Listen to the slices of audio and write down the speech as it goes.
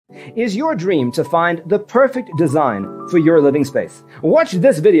Is your dream to find the perfect design for your living space? Watch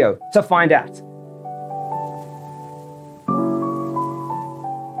this video to find out.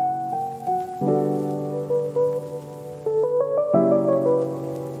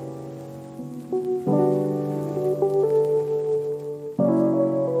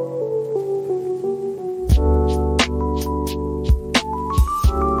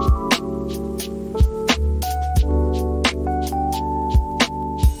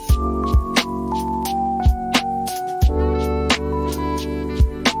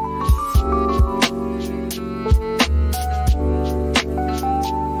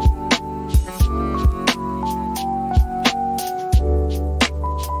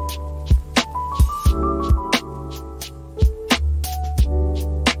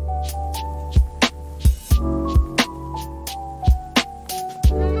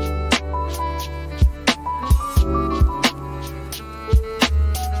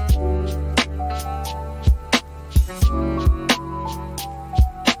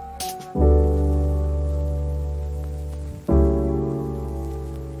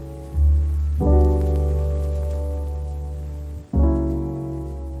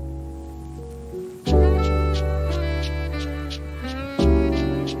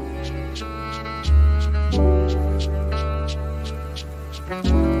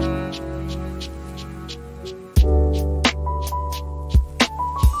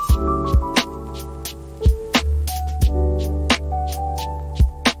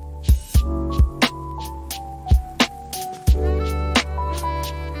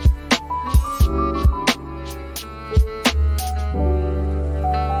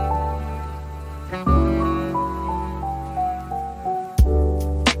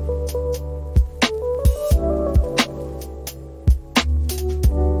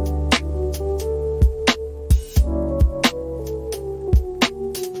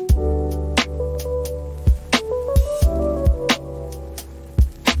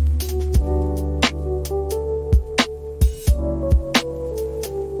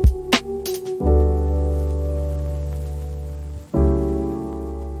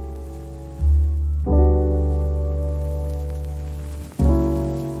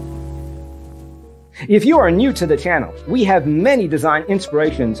 If you are new to the channel, we have many design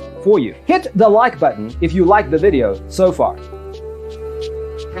inspirations for you. Hit the like button if you like the video so far.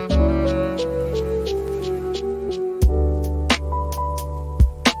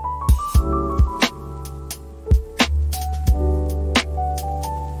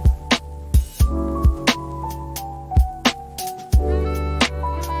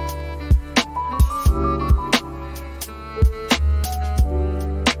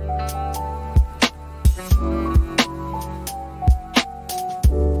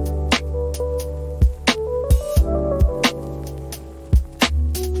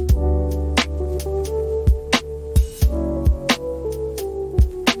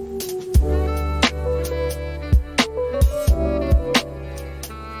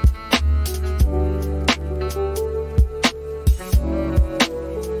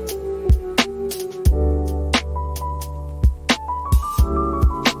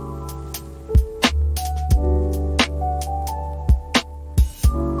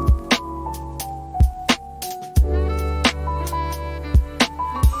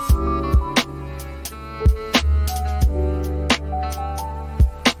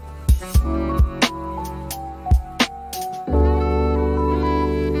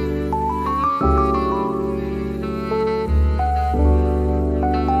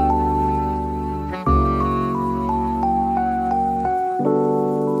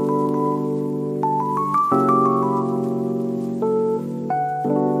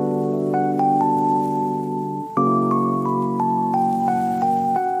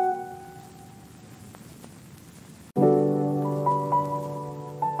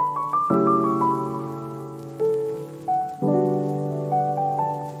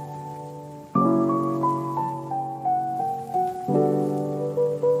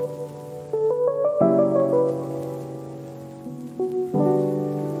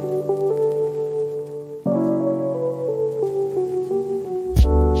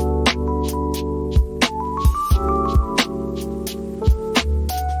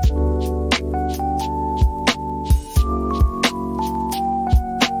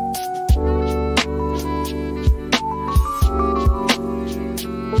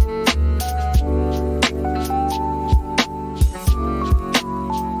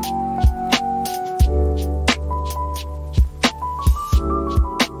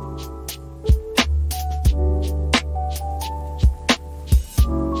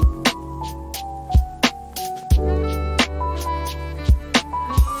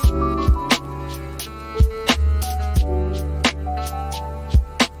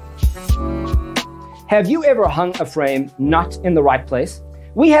 Have you ever hung a frame not in the right place?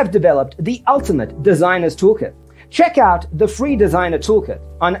 We have developed the ultimate designer's toolkit. Check out the free designer toolkit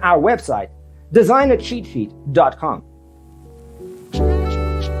on our website, designercheatsheet.com.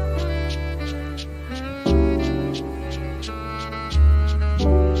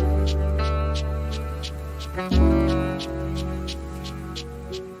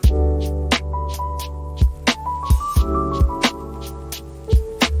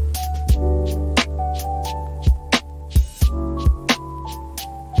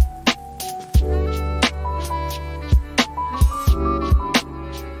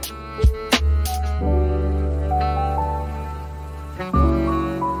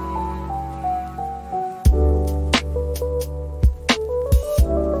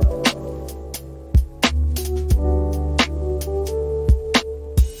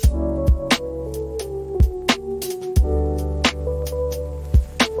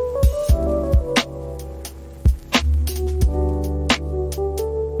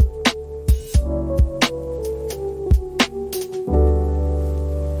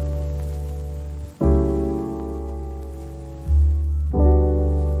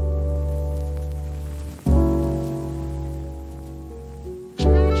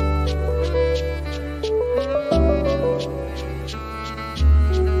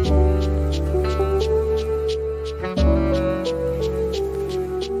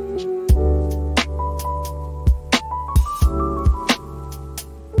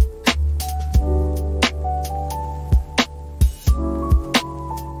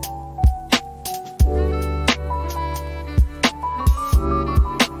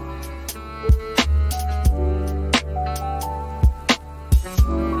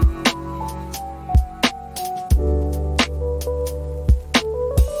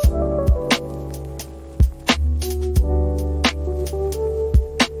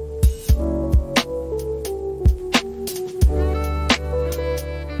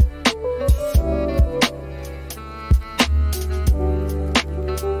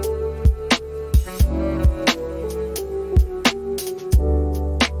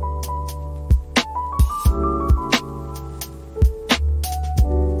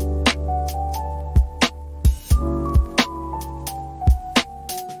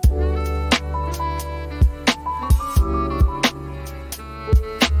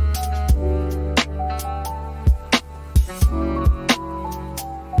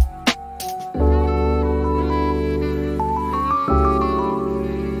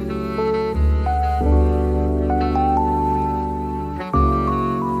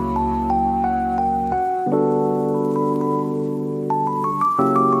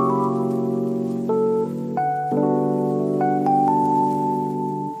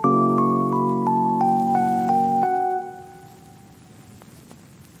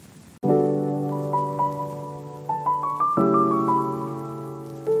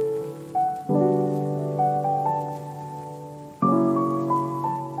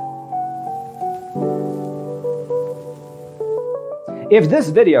 If this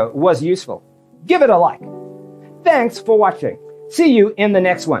video was useful, give it a like. Thanks for watching. See you in the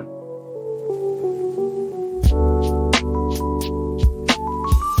next one.